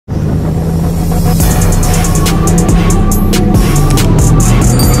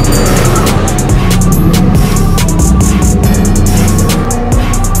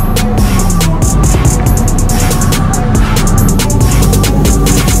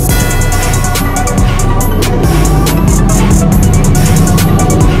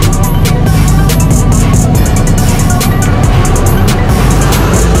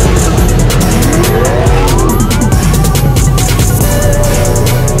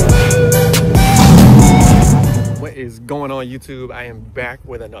is going on, YouTube? I am back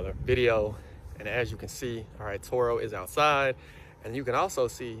with another video, and as you can see, all right, Toro is outside, and you can also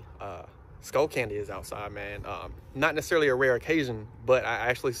see Skull Candy is outside, man. Not necessarily a rare occasion, but I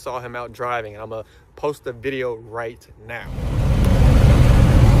actually saw him out driving, and I'm gonna post the video right now.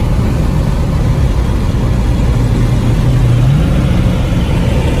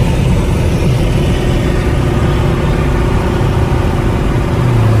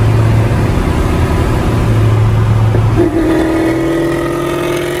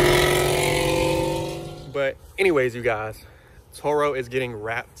 But anyways, you guys, Toro is getting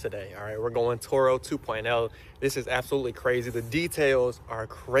wrapped today. All right, we're going Toro 2.0. This is absolutely crazy. The details are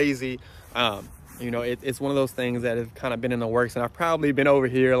crazy. You know, it's one of those things that has kind of been in the works, and I've probably been over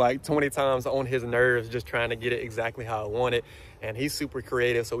here like 20 times on his nerves, just trying to get it exactly how I want it. And he's super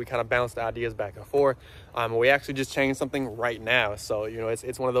creative, so we kind of bounced ideas back and forth. We actually just changed something right now, so you know,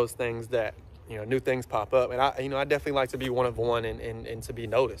 it's one of those things that, you know, new things pop up, and I definitely like to be one of one and to be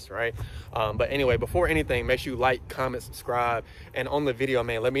noticed, right? But anyway, before anything, make sure you like, comment, subscribe, and on the video,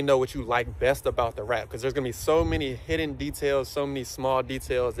 man, let me know what you like best about the wrap, because there's gonna be so many hidden details, so many small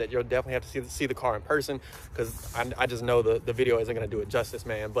details that you'll definitely have to see the car in person, because I just know the video isn't gonna do it justice,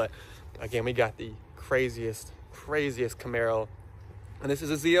 man. But again, we got the craziest Camaro, and this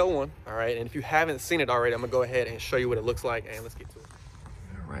is a ZL1, all right? And if you haven't seen it already, I'm gonna go ahead and show you what it looks like, and let's get to it.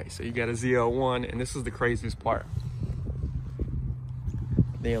 Right, so you got a ZL1, and this is the craziest part.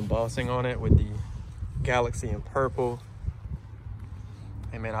 The embossing on it with the Galaxy in purple.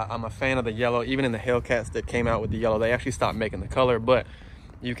 Hey man, I'm a fan of the yellow. Even in the Hellcats that came out with the yellow, they actually stopped making the color, but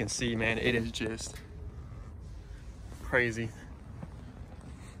you can see, man, it is just crazy.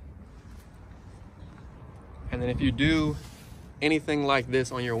 And then if you do anything like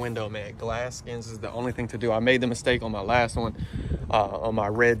this on your window, man, glass skins is the only thing to do. I made the mistake on my last one, on my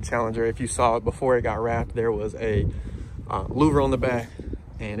red Challenger. If you saw it before it got wrapped, there was a louver on the back,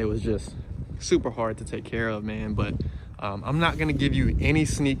 and it was just super hard to take care of, man. But I'm not gonna give you any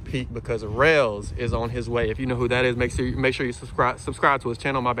sneak peek because Rails is on his way. If you know who that is, make sure you subscribe to his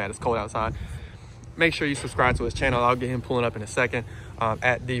channel. My bad, it's cold outside. Make sure you subscribe to his channel. I'll get him pulling up in a second,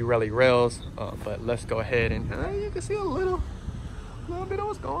 at the Rally Rails. But let's go ahead and you can see a little bit of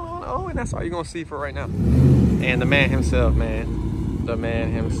what's going on. Oh, and that's all you're gonna see for right now. And the man himself, man. The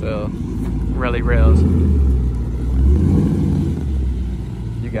man himself, Rally Rails.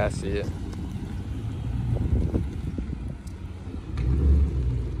 You guys see it.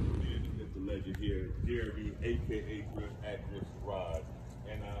 The legend here, Jeremy, aka Griff at Griff's Garage.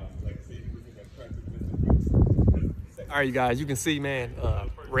 And like I said, he was in that traffic. All right, you guys, you can see, man,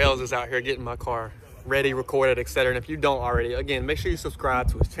 Rails is out here getting my car ready, recorded, etc. And if you don't already, again, make sure you subscribe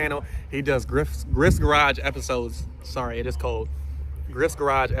to his channel. He does Griff's Garage episodes. Sorry, it is cold. Griff's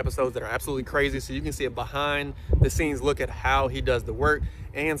Garage episodes that are absolutely crazy, so you can see a behind the scenes look at how he does the work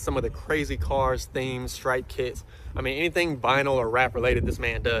and some of the crazy cars, themes, stripe kits. I mean, anything vinyl or rap related, this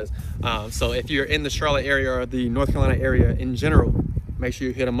man does. So if you're in the Charlotte area or the North Carolina area in general, make sure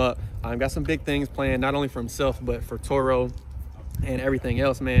you hit him up. Got some big things planned, not only for himself, but for Toro and everything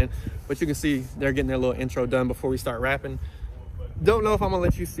else, man. But you can see they're getting their little intro done before we start rapping. Don't know if I'm gonna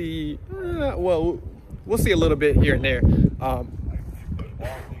let you see, well, we'll see a little bit here and there.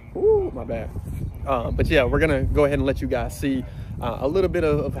 Ooh, my bad. But yeah, we're gonna go ahead and let you guys see a little bit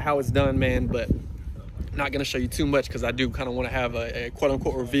of how it's done, man, but not gonna show you too much because I do kind of want to have a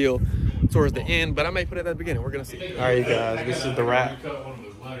quote-unquote reveal towards the end, but I may put it at the beginning. We're gonna see. All right, you guys, this is the wrap,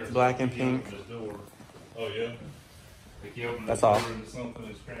 black and pink. Oh yeah. That's all.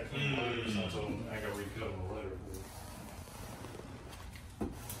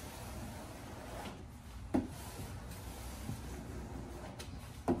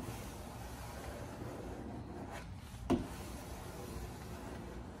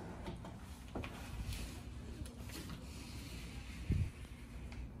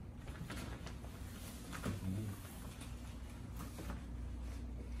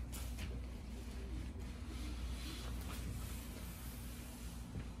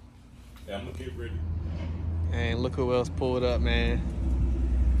 Yeah, I'm gonna get ready. And look who else pulled up, man.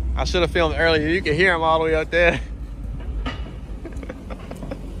 I should have filmed earlier. You can hear him all the way up there.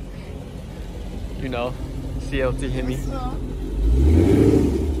 You know, CLT hit me.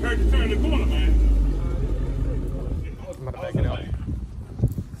 Heard you turn the corner, man. I'm about to back it up.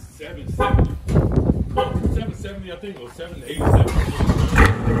 770. 770, I think, or 787.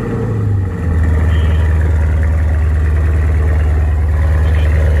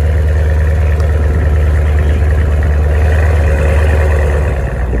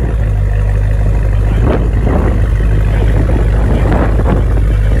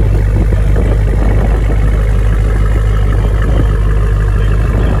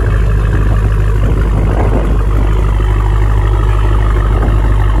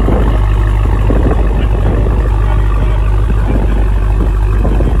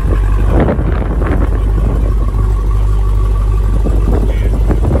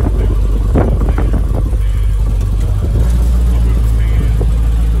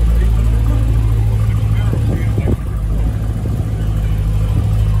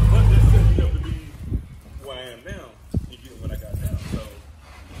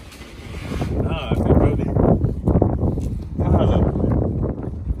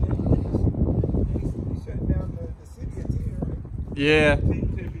 Yeah.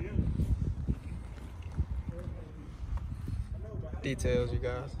 Details, you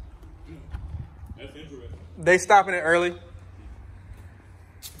guys. That's interesting. They stopping it early.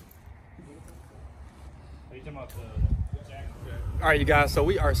 All right, you guys, so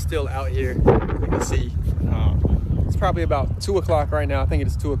we are still out here. You can see it's probably about 2 o'clock right now. I think it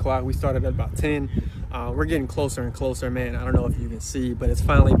is 2 o'clock. We started at about 10. We're getting closer and closer, man. I don't know if you can see, but it's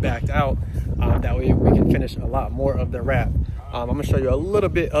finally backed out. That way we can finish a lot more of the wrap. I'm gonna show you a little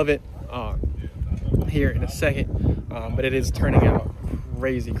bit of it here in a second, but it is turning out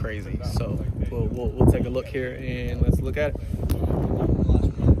crazy. So we'll take a look here and let's look at it.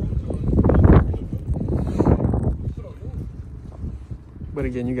 But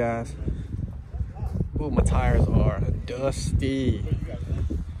again, you guys, ooh, my tires are dusty.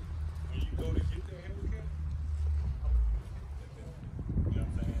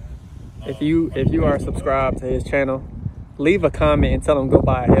 If you are subscribed to his channel, leave a comment and tell him go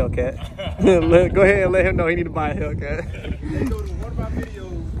buy a Hellcat. Go ahead and let him know he need to buy a Hellcat. They go to one of my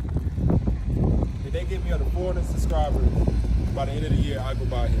videos, if they get me up to 400 subscribers, by the end of the year, I go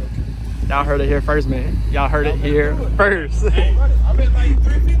buy a Hellcat. Y'all heard it here first, man. Y'all heard it here first. Hey, I'm at like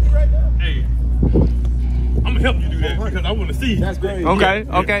 350 right now. Hey, I'm gonna help you do that because I want to see. That's great. Okay,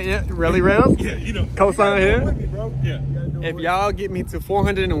 okay, yeah, really, Rails? Yeah, you know. Cosign here. With me, bro. Yeah. If y'all get me to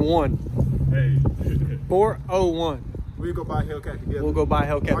 401, Hey. 401, We'll go buy a Hellcat together. we'll go buy a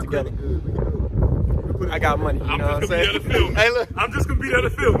Hellcat Our together. credit good. We can do it. I got money, you know what I'm saying? Hey, look. I'm just gonna be there to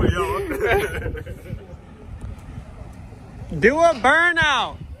film it, y'all. Do a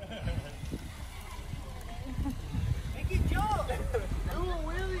burnout.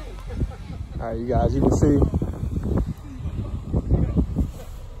 All right, you guys, you can see.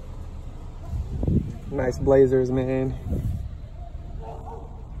 Nice blazers, man.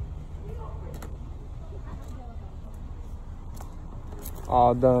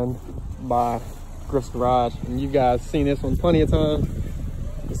 All done by Griff's Garage. And you guys seen this one plenty of times.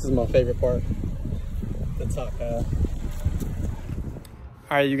 This is my favorite part, the top half.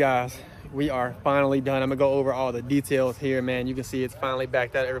 All right, you guys, we are finally done. I'm gonna go over all the details here, man. You can see it's finally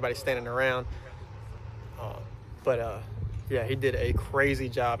backed out. Everybody's standing around. Yeah, he did a crazy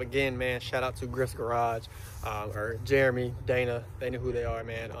job. Again, man, shout out to Griff's Garage, or Jeremy, Dana. They know who they are,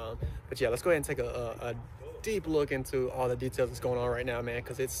 man. But yeah, let's go ahead and take a deep look into all the details that's going on right now, man,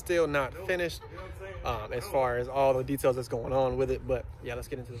 because it's still not finished as far as all the details that's going on with it. But yeah, let's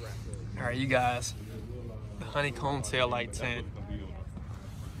get into the wrap. All right, you guys, the honeycomb tail light tent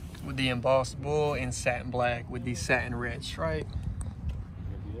with the embossed bull in satin black with the satin red stripe,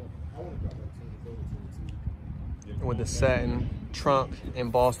 with the satin trunk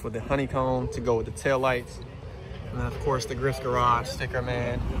embossed with the honeycomb to go with the tail lights, and then of course the Griff's Garage sticker,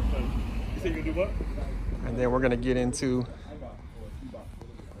 man. You think you do what? And then we're gonna get into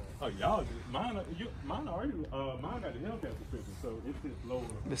Oh, y'all, mine got the Hellcat subscription, so it's just lower.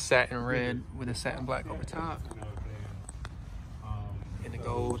 the satin red with the satin black over top You know what I'm saying? and the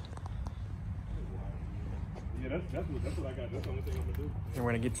gold. Yeah, that's what I got. That's the only thing I'm gonna do. And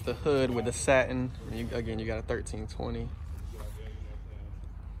we're gonna get to the hood with the satin. Again, you got a 1320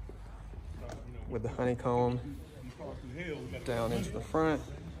 with the honeycomb down into the front.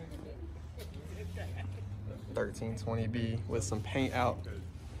 1320B with some paint out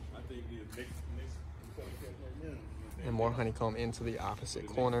and more honeycomb into the opposite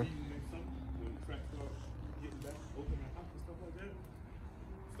corner.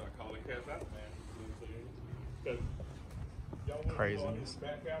 Craziness.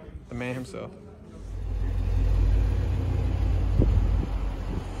 The man himself.